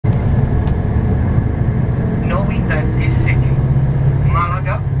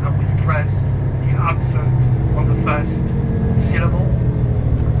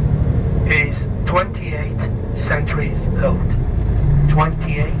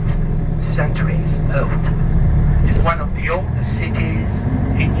centuries old. It's one of the oldest cities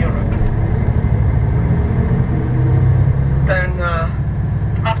in Europe. Then,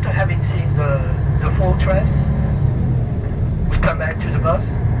 after having seen the fortress, we come back to the bus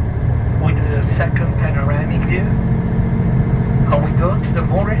with a second panoramic view, and we go to the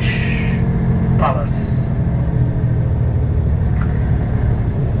Moorish palace.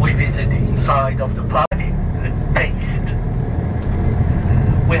 We visit the inside of the palace and taste.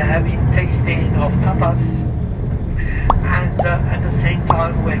 We're having tasting of tapas, and at the same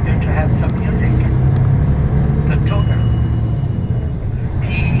time we're going to have some music. The toga,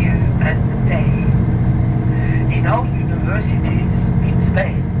 T-U-N-A. In our universities in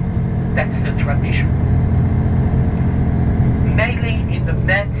Spain, that's the tradition. Mainly in the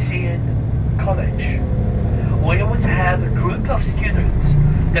medicine college, we always have a group of students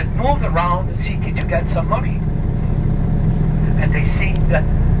that move around the city to get some money. And they sing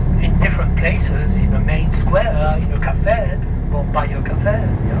in different places, in the main square, in a cafe, or by a cafe.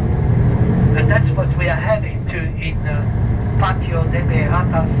 Yeah. And that's what we are having in Patio de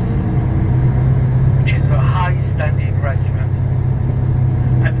Beatas, which is a high-standing restaurant.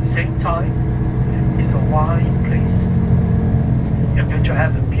 At the same time, it's a wine place. You're going to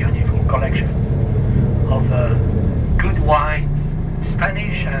have a beautiful collection of good wines,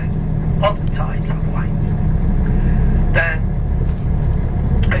 Spanish and other types of wines. Then,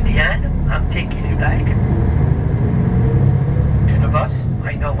 at the end, I'm taking you back to the bus.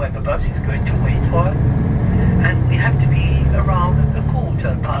 I know where the bus is going to wait for us. And we have to be around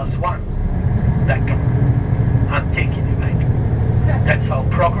 1:15 back. I'm taking you back. That's our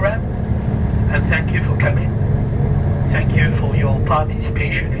program. And thank you for coming. Thank you for your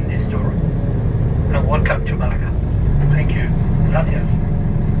participation in this tour. And welcome to Malaga. Thank you. Gracias.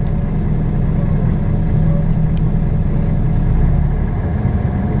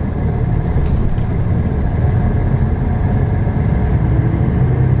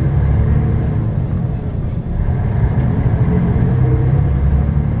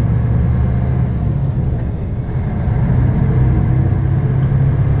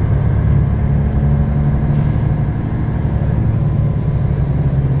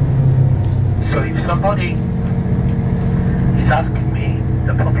 Somebody is asking me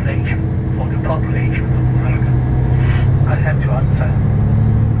the population of Malaga. I have to answer.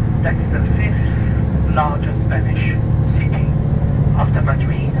 That's the 5th largest Spanish city after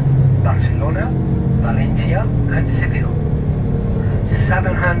Madrid, Barcelona, Valencia and Seville.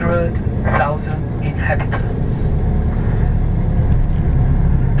 700,000 inhabitants.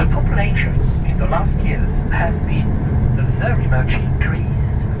 The population in the last years has been very much increased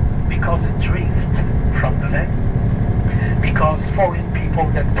because of drift from the land, because foreign people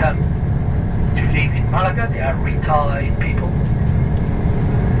that come to live in Malaga, they are retired people,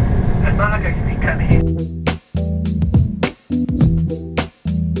 and Malaga is becoming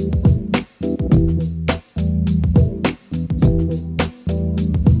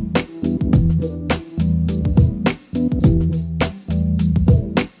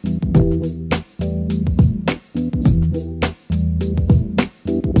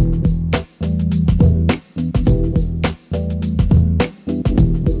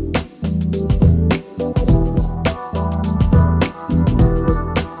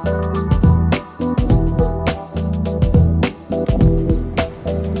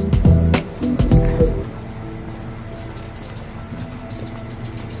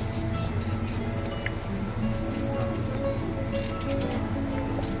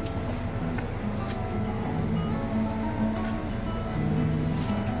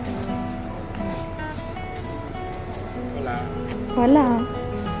Hola.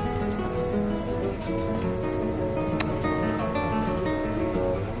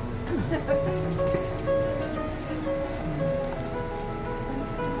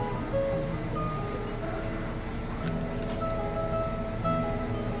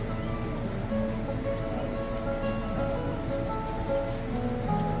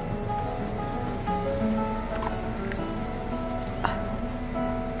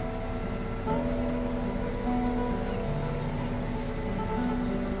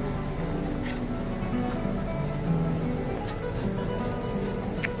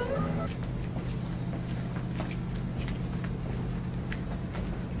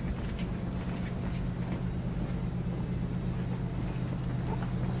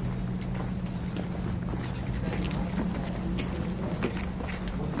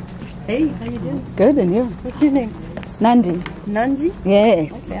 Hey, how you doing? Good, and you? What's your name? Nandi. Nanji?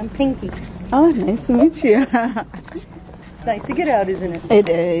 Yes. Okay, I'm Pinky. Oh, nice to meet you. It's nice to get out, isn't it? It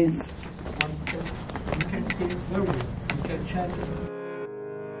is. You can see the room. You can chat.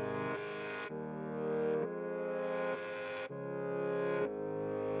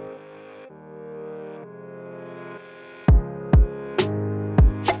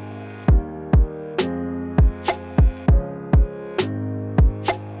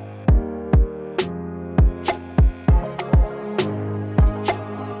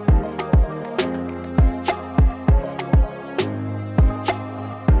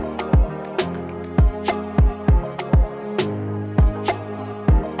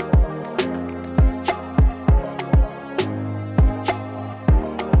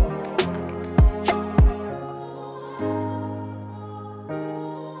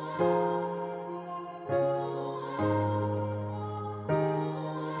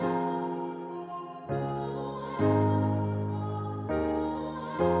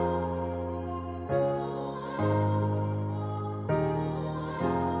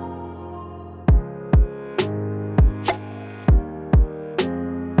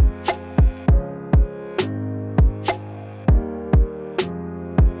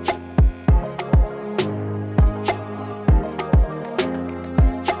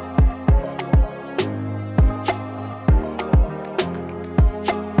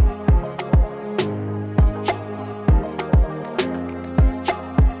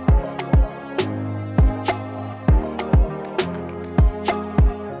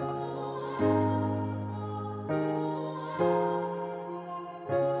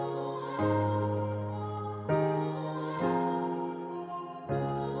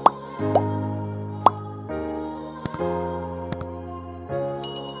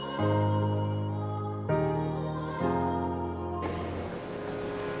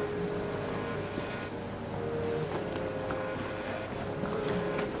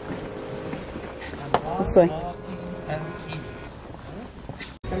 This way. And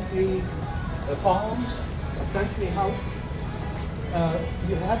country farm, a country house.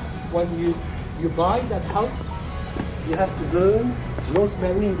 You have, when you buy that house, you have to burn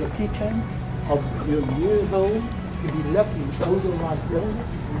rosemary in the kitchen of your new home to be left in all the right zone.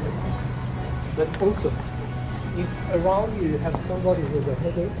 But also, if around you have somebody with a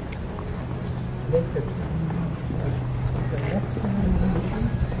headache, let it. The next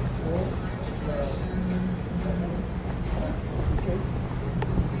okay.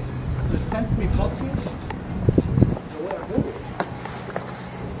 The century cottage.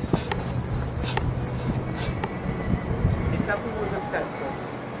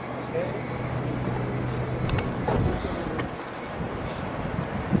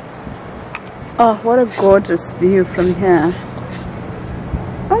 Oh, what a gorgeous view from here.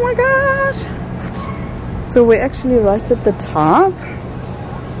 Oh my god! So we're actually right at the top.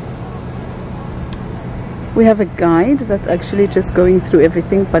 We have a guide that's actually just going through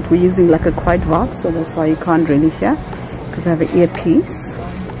everything, but we're using like a quiet box, so that's why you can't really hear, because I have an earpiece.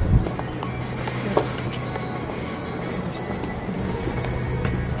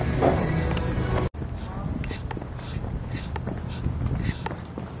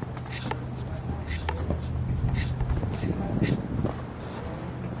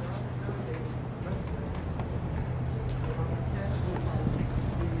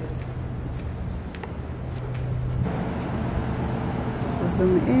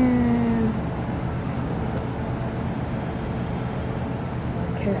 Zoom in.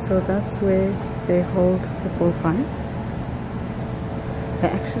 Okay, so that's where they hold the bullfights. They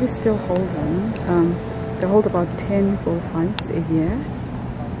actually still hold them. They hold about 10 bullfights a year.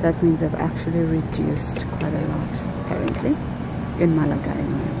 That means they've actually reduced quite a lot, apparently, in Malaga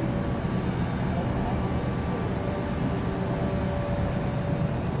anyway.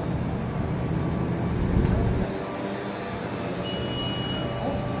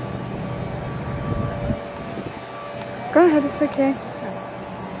 Go ahead, it's okay.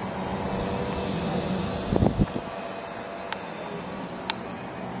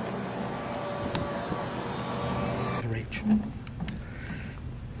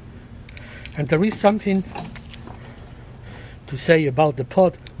 And there is something to say about the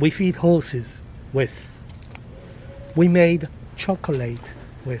pot we feed horses with. We made chocolate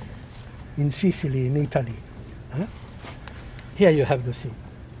with in Sicily, in Italy. Huh? Here you have the scene.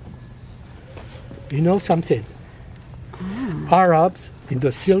 You know something? Arabs in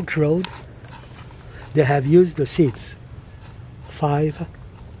the Silk Road, they have used the seeds 5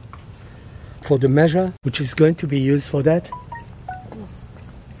 for the measure, which is going to be used for that.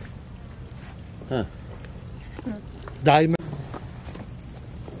 Diamond.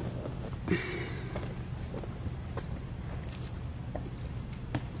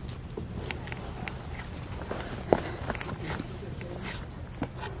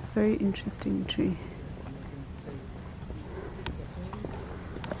 Very interesting tree.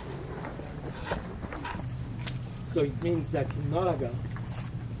 So it means that in Malaga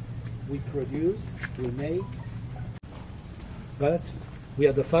we produce, we make, but we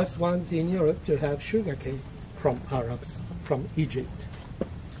are the first ones in Europe to have sugarcane from Arabs, from Egypt.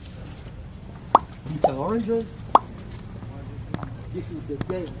 These are oranges. This is the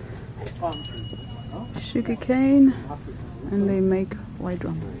day of palm trees. No? Sugar cane, and they make white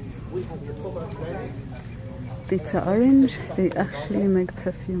rum. We have the pomegranate. Bitter orange, they actually make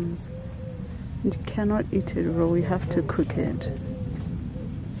perfumes. And you cannot eat it raw, you have to cook it.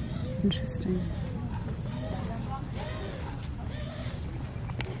 Interesting.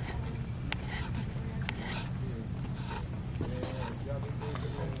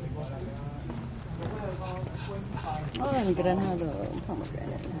 Oh, el granado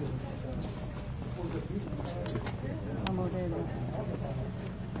pomegranate.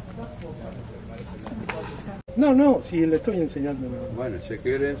 No, no, si le estoy enseñando. Bueno, si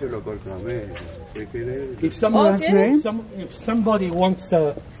quieren se lo cortan a mí. Si quieren... If somebody wants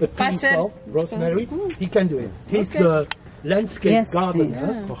a piece of rosemary, he can do it. He's the landscape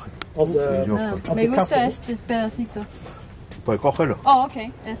gardener of the Me gusta castle. este pedacito. Pues cógelo. Oh,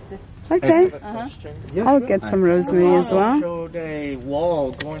 okay, este. Okay, Yeah, I'll sure. get some rosemary as well. Showed a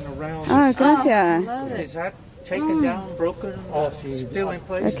wall going around. Ah, gracias. Love Is it. that taken down, broken, still in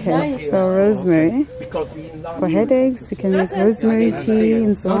place? Okay, so rosemary. Because For headaches, you can use rosemary tea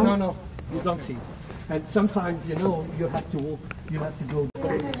and so on. No, you don't see. And sometimes, you know, you have to go.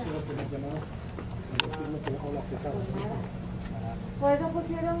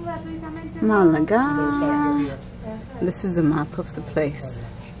 Malaga. This is a map of the place.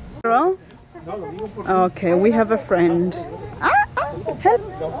 Okay, we have a friend. Help!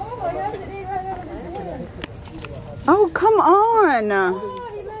 Oh, come on!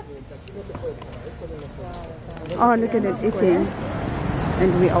 Oh, look at it eating.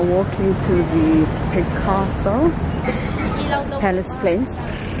 And we are walking to the Picasso Palace place.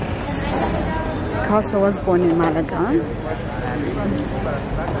 Picasso was born in Malaga.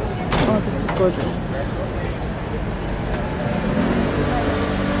 Oh, this is gorgeous.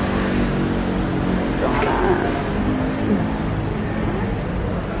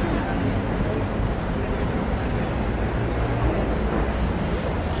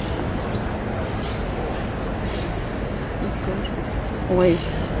 Wait.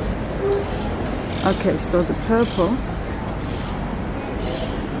 Okay, so the purple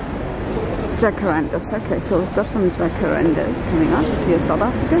jacarandas. Okay, so we've got some jacarandas coming up. If you're South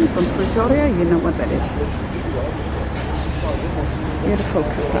African from Pretoria, you know what that is. Beautiful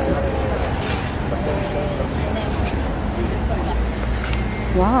colours.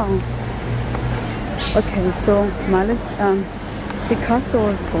 Wow. Okay, so Picasso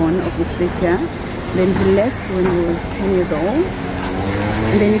was born obviously here. Then he left when he was 10 years old.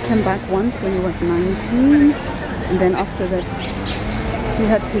 And then he came back once when he was 19. And then after that, he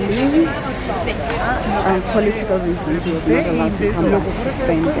had to leave. Political reasons, he was not allowed to come back to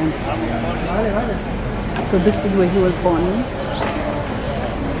Spain again. So this is where he was born.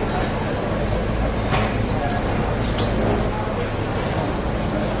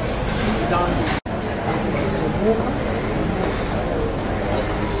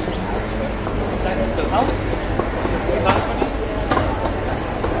 That's the house. The balconies.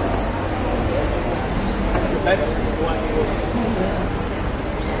 That's the best one.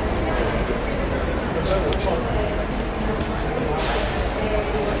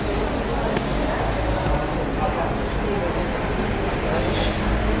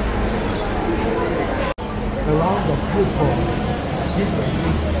 Along the people.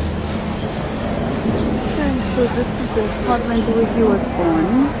 Okay, so this is the apartment where he was born.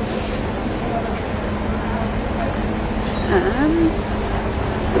 And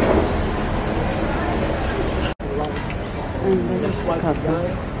this is Picasso.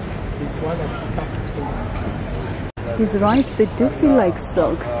 He's right, they do feel like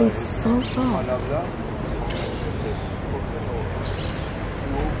silk. They're so soft.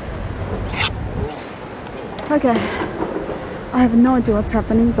 Okay, I have no idea what's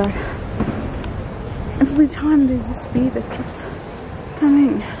happening, but every time there's this bee that keeps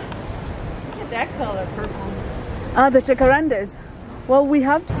coming. Look at that color, purple. Ah, the jacarandas. Well, we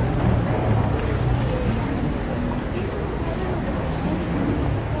have to.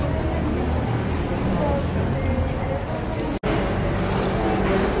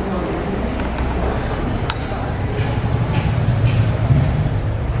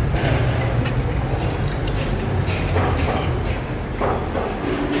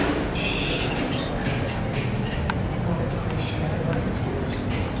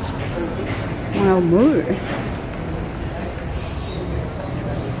 Well, more.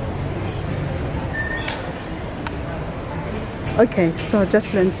 Okay, so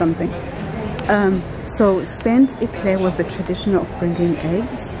just learned something. So Saint Eclair was a tradition of bringing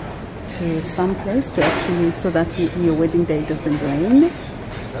eggs to some place to actually, so that your wedding day doesn't rain.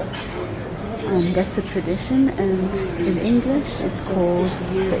 That's the tradition, and in English it's called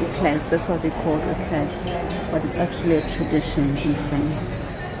the eclairs. That's what they call eclairs, but it's actually a tradition in Spain.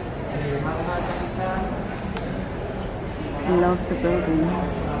 I love the building.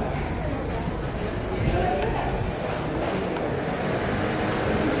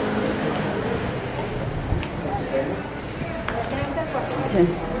 Okay.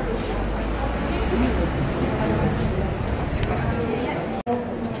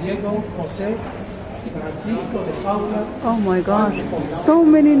 Oh my gosh, so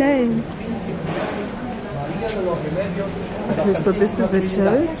many names. Okay, so this is a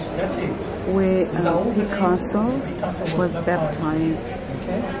church where Picasso was baptized.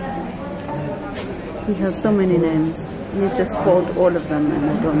 He has so many names. We just called all of them, and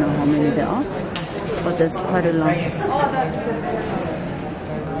I don't know how many there are, but there's quite a lot.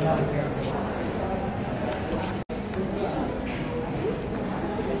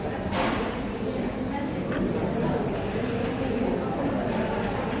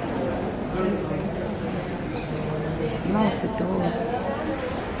 Love the doors.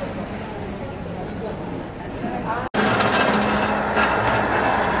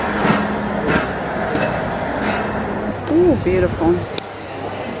 Oh, beautiful.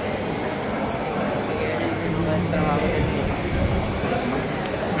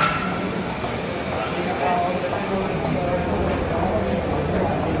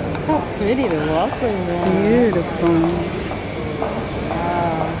 How pretty the walkway is. Beautiful.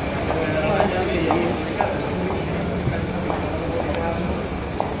 Wow. That's a good view.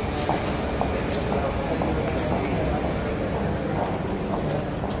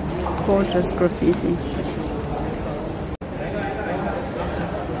 gorgeous graffiti.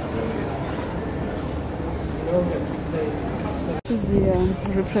 This is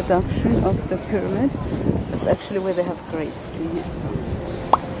the reproduction of the pyramid. It's actually where they have graves.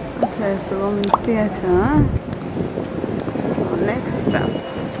 Okay, so Roman theatre. So next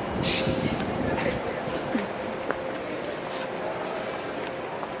step.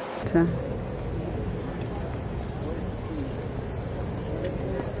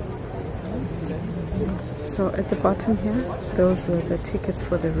 So at the bottom here, those were the tickets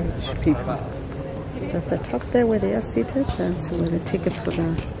for the rich people. At the top there where they are seated, that's where the tickets for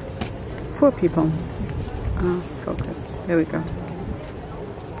the poor people. Let's focus. Here we go.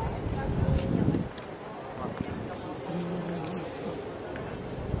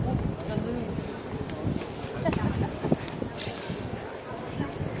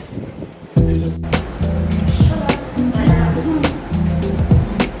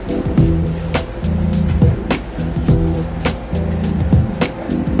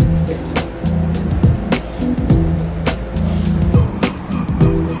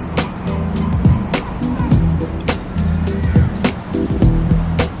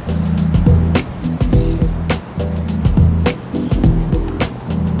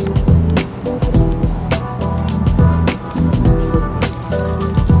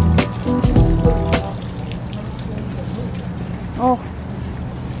 Oh,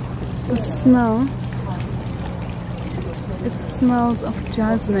 the smell. It smells of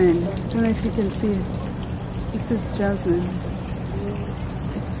jasmine. I don't know if you can see it. This is jasmine.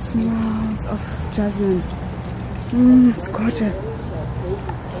 It smells of jasmine. It's gorgeous.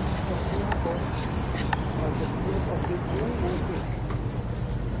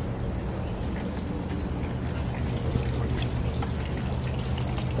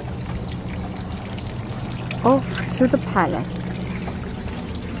 Off to the palace.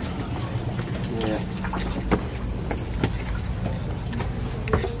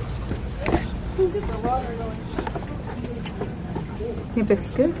 Your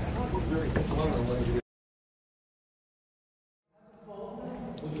biscuit.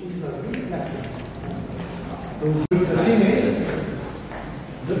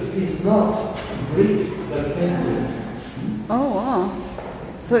 It's not brick but painted. Oh wow.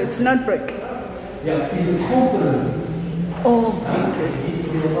 So it's not brick. Yeah, it's a component. Oh, It's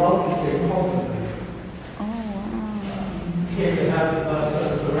a component. oh wow. Here they have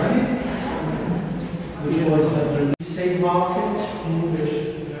some ceramic, which was we say market in English,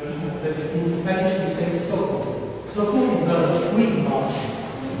 but in Spanish we say soco. Soco is not a free market,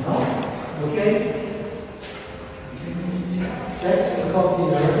 no? Okay? That's because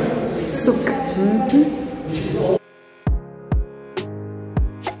in Arabic it's Souk. which is all.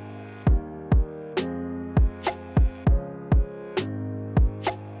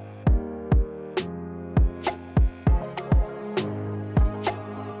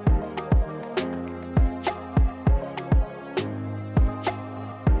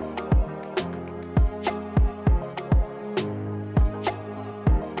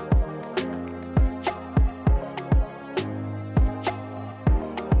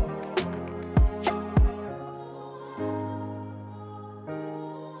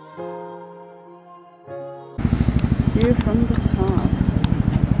 View from the